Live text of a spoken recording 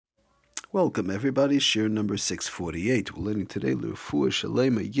Welcome everybody, shir number 648. We're learning today L'Refuah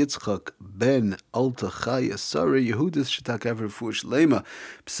Shalema Yitzchak ben Alta Chaya Sarah Yehudis Shatak Ever Refuah Shalema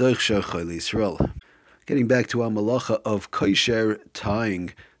B'Soich Shar Chayli Yisrael. Getting back to our malacha of Koysher,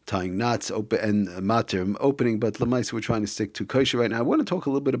 tying knots, opening, but Lamaisa we're trying to stick to Koysher right now. I want to talk a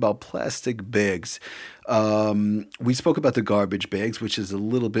little bit about plastic bags. We spoke about the garbage bags, which is a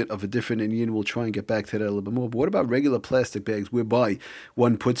little bit of a different Indian. We'll try and get back to that a little bit more. But what about regular plastic bags whereby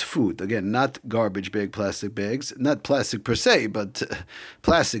one puts food? Again, not garbage bag plastic bags, not plastic per se, but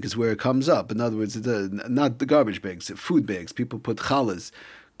plastic is where it comes up. In other words, not the garbage bags, food bags. People put challahs,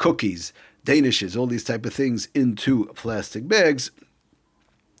 cookies, danishes, all these type of things into plastic bags.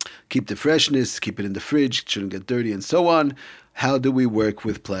 Keep the freshness, keep it in the fridge, it shouldn't get dirty, and so on. How do we work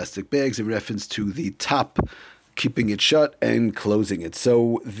with plastic bags in reference to the top, keeping it shut and closing it?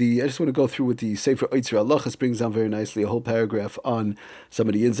 So I just want to go through with the Sefer Oitzer Halachas, brings down very nicely a whole paragraph on some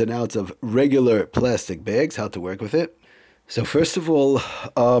of the ins and outs of regular plastic bags, how to work with it. So first of all,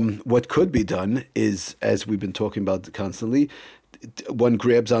 what could be done is, as we've been talking about constantly, one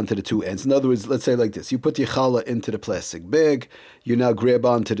grabs onto the two ends. In other words, let's say like this: you put your challah into the plastic bag, you now grab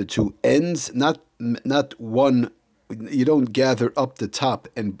onto the two ends, not one. You don't gather up the top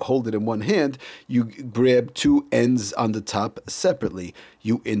and hold it in one hand. You grab two ends on the top separately.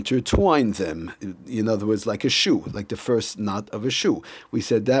 You intertwine them. In other words, like a shoe, like the first knot of a shoe. We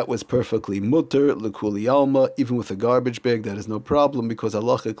said that was perfectly mutter, lekuli alma, even with a garbage bag, that is no problem, because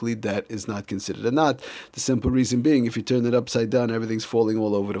halachically that is not considered a knot. The simple reason being, if you turn it upside down, everything's falling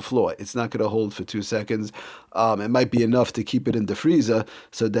all over the floor. It's not going to hold for 2 seconds. It might be enough to keep it in the freezer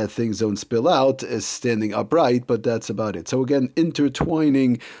so that things don't spill out as standing upright, but that's about it. So again,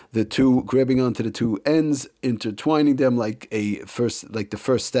 intertwining the two, grabbing onto the two ends, intertwining them like the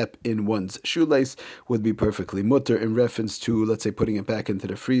first step in one's shoelace would be perfectly mutter in reference to, let's say, putting it back into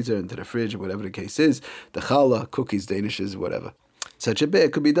the freezer, into the fridge, or whatever the case is, the challah, cookies, danishes, whatever. Such a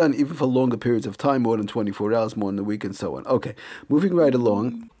bag could be done even for longer periods of time, more than 24 hours, more than a week, and so on. Okay, moving right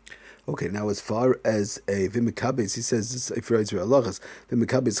along. Okay, now as far as a v'mekabes, he says this if you're halachas,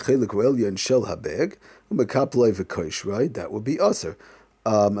 v'mekabes chelik ro'elya and shel habeg, v'mekaplei v'koish, right? That would be aser.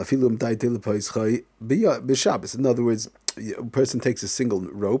 Afilum daitel paischai b'Shabbos. In other words, a person takes a single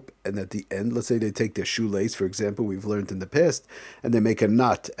rope, and at the end, let's say they take their shoelace, for example, we've learned in the past, and they make a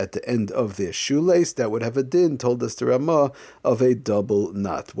knot at the end of their shoelace, that would have a din, told us the Ramah, of a double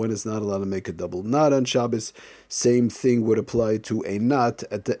knot. One is not allowed to make a double knot on Shabbos. Same thing would apply to a knot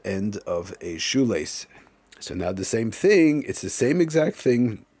at the end of a shoelace. So now the same thing, it's the same exact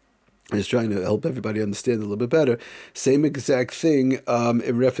thing. I'm just trying to help everybody understand a little bit better. Same exact thing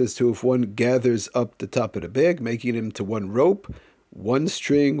in reference to if one gathers up the top of the bag, making it into one rope, one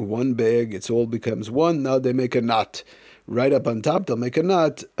string, one bag, it all becomes one. Now they make a knot. Right up on top, they'll make a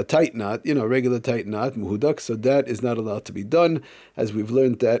knot, a tight knot, a regular tight knot, muhudak, so that is not allowed to be done. As we've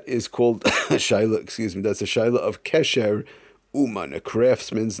learned, that is called shaila, that's a shaila of kesher uman, a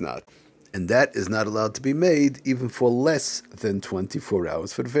craftsman's knot. And that is not allowed to be made even for less than 24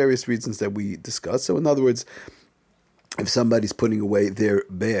 hours for the various reasons that we discussed. So in other words, if somebody's putting away their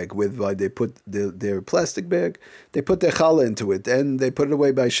bag, whereby they put their plastic bag, they put their challah into it, and they put it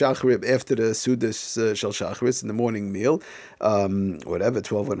away by shachrit after the sudas shel shachris in the morning meal,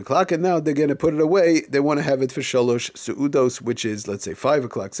 12 o'clock, and now they're going to put it away. They want to have it for shalosh suudos, which is, let's say, 5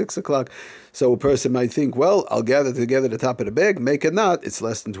 o'clock, 6 o'clock. So a person might think, well, I'll gather together the top of the bag, make a knot. It's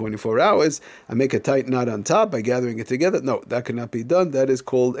less than 24 hours. I make a tight knot on top by gathering it together. No, that cannot be done. That is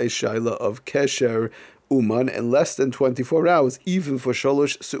called a shaila of kesher uman, and less than 24 hours, even for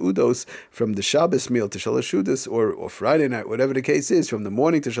shalosh seudos, from the Shabbos meal to shalosh seudos, or Friday night, whatever the case is, from the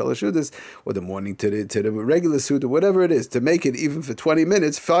morning to shalosh seudos, or the morning to the regular seudah, whatever it is, to make it even for 20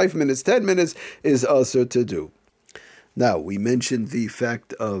 minutes, 5 minutes, 10 minutes, is also to do. Now, we mentioned the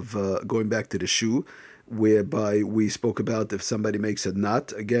fact of going back to the shoe, whereby we spoke about if somebody makes a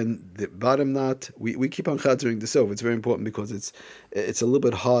knot, again, the bottom knot, we keep on chatzering this over. It's very important because it's a little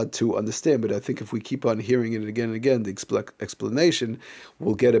bit hard to understand, but I think if we keep on hearing it again and again, the explanation,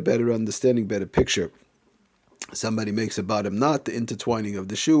 we'll get a better understanding, better picture. Somebody makes a bottom knot, the intertwining of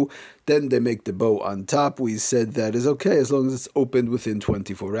the shoe, then they make the bow on top. We said that is okay as long as it's opened within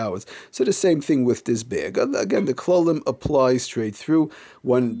 24 hours. So the same thing with this bag. Again, the klolim apply straight through.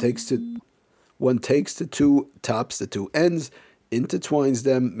 One takes the two tops, the two ends, intertwines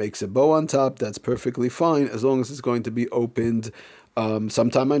them, makes a bow on top. That's perfectly fine as long as it's going to be opened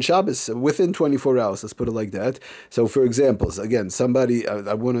sometime on Shabbos, within 24 hours, let's put it like that. So for examples, again, somebody,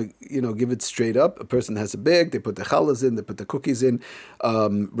 I want to, give it straight up. A person has a bag, they put the challahs in, they put the cookies in,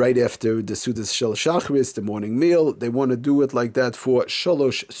 right after the Sudas Shel Shachris, the morning meal. They want to do it like that for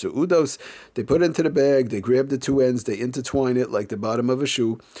Shalosh Su'udos. They put it into the bag, they grab the two ends, they intertwine it like the bottom of a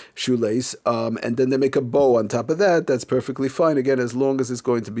shoelace, and then they make a bow on top of that. That's perfectly fine, again, as long as it's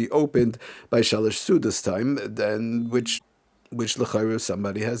going to be opened by Shalosh Sudas time, then which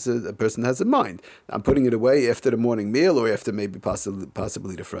l'chayru a person has in mind. I'm putting it away after the morning meal or after maybe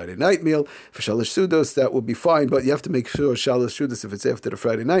possibly the Friday night meal. For Shalosh Sudos, that will be fine, but you have to make sure Shalosh Sudos, if it's after the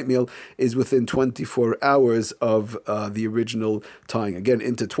Friday night meal, is within 24 hours of the original tying. Again,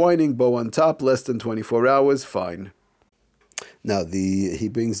 intertwining, bow on top, less than 24 hours, fine. Now, he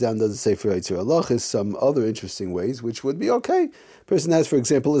brings down, doesn't say for Yitzhak Halachas, some other interesting ways, which would be okay. Person has, for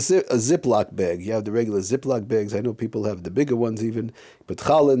example, a Ziploc bag. You have the regular Ziploc bags. I know people have the bigger ones even. But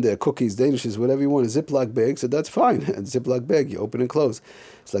challah, their cookies, danishes, whatever you want, a Ziploc bag, so that's fine. And Ziploc bag, you open and close.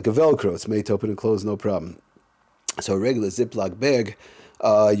 It's like a Velcro. It's made to open and close, no problem. So a regular Ziploc bag,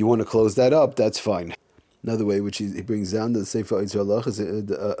 you want to close that up, that's fine. Another way, which he brings down the Sefer Yitzhak Halach, is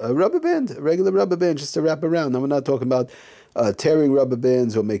a rubber band, a regular rubber band, just to wrap around. Now, we're not talking about tearing rubber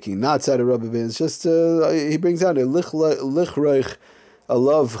bands or making knots out of rubber bands. Just he brings down a lichreich, a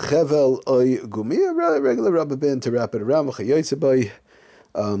love chevel oy gumi, a regular rubber band to wrap it around. Like we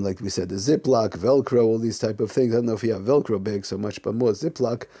said, the Ziploc, Velcro, all these type of things. I don't know if you have Velcro bags so much, but more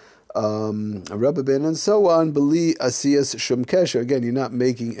Ziploc. A rubber band and so on. Beli asiyas shum kesher. Again, you're not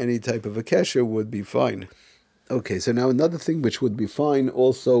making any type of a kesher, would be fine. Okay, so now another thing which would be fine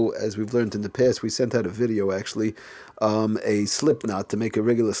also, as we've learned in the past, we sent out a video actually, a slip knot, to make a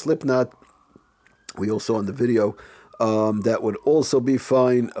regular slip knot. We also on the video, that would also be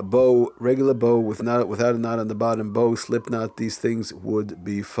fine. A bow, regular bow without a knot on the bottom, bow, slip knot, these things would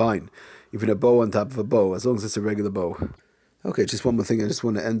be fine. Even a bow on top of a bow, as long as it's a regular bow. Okay, just one more thing I just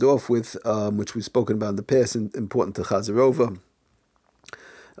want to end off with, which we've spoken about in the past, and important to chazer over.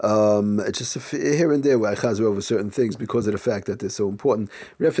 Just here and there where I chazer over certain things because of the fact that they're so important.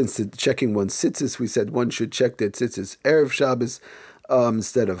 Reference to checking one's tzitzis, we said one should check their tzitzis Erev Shabbos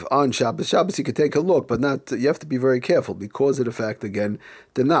instead of on Shabbos. Shabbos you could take a look, but not. You have to be very careful because of the fact, again,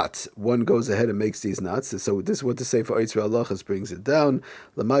 the knots. One goes ahead and makes these knots. So this is what to say for Yitzhak Halachas brings it down.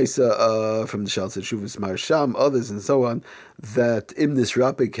 Lamaisa from the Shalz Shuvas Marsham, others and so on, that im this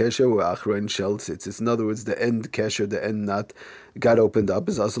rape kesher or achron shel tzitzis. In other words, the end kesher, the end knot, got opened up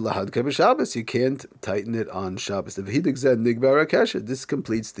is also lahad kebe Shabbos. You can't tighten it on Shabbos. The v'hidik zeh nigbar kesher. This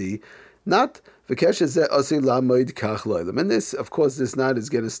completes the knot. And this, of course, this knot is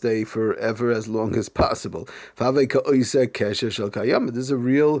going to stay forever as long as possible. This is a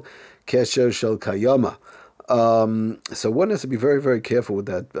real kesher shel kayama. So one has to be very, very careful with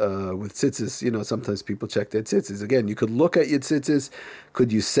that. With tzitzis, sometimes people check their tzitzis. Again, you could look at your tzitzis.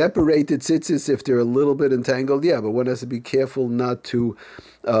 Could you separate the tzitzis if they're a little bit entangled? Yeah, but one has to be careful not to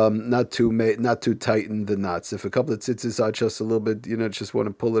tighten the knots. If a couple of tzitzis are just a little bit, just want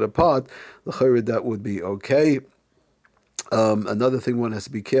to pull it apart, that would be okay. Another thing one has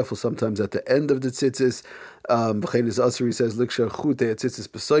to be careful sometimes at the end of the tzitzis. Asari says,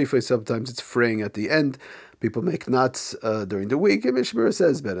 sometimes it's fraying at the end. People make knots during the week. Mishmur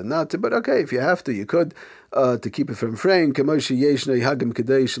says better not to, but okay, if you have to, you could to keep it from fraying. The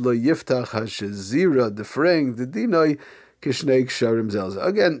fraying, the dinoi.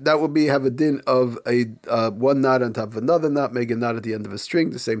 Again, that would have a din of a one knot on top of another knot, make a knot at the end of a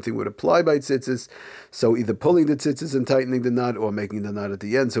string. The same thing would apply by tzitzis. So either pulling the tzitzis and tightening the knot, or making the knot at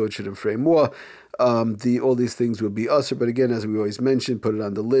the end so it shouldn't fray more. All these things would be usher, but again, as we always mention, put it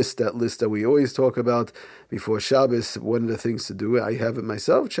on the list, that list that we always talk about before Shabbos. One of the things to do, I have it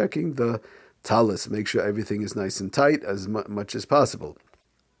myself, checking the talis, make sure everything is nice and tight as much as possible.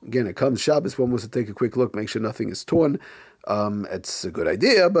 Again, it comes Shabbos, one wants to take a quick look, make sure nothing is torn. It's a good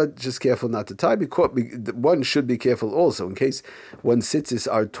idea, but just careful not to tie. Because one should be careful also in case one's tzitzis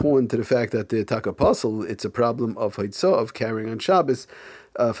are torn to the fact that they're takapasul. It's a problem of haitzah, of carrying on Shabbos.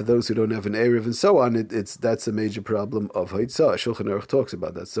 For those who don't have an Erev and so on, that's a major problem of haitzah. Shulchan Aruch talks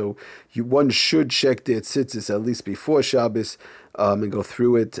about that. So one should check their tzitzis at least before Shabbos and go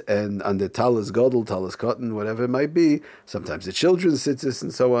through it, and on the talis gadol, talis cotton, whatever it might be. Sometimes the children's tzitzis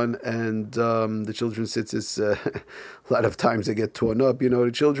and so on, and the children's tzitzis, a lot of times they get torn up.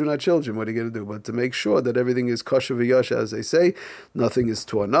 The children are children. What are you going to do? But to make sure that everything is kosher v'yasha, as they say, nothing is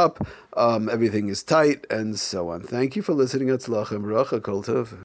torn up, everything is tight, and so on. Thank you for listening. Atzlach and bracha, kol tov.